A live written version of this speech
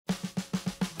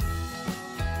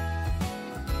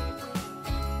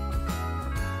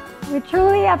We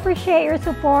truly appreciate your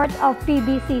support of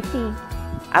PBCC.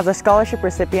 As a scholarship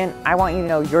recipient, I want you to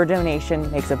know your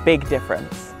donation makes a big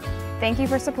difference. Thank you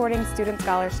for supporting student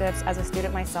scholarships. As a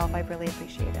student myself, I really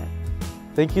appreciate it.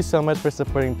 Thank you so much for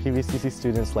supporting PBCC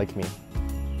students like me.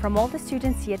 From all the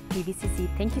students here at PBCC,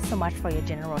 thank you so much for your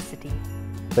generosity.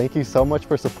 Thank you so much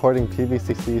for supporting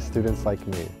PBCC students like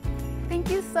me. Thank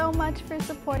you so much for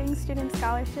supporting student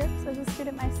scholarships. As a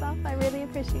student myself, I really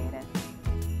appreciate it.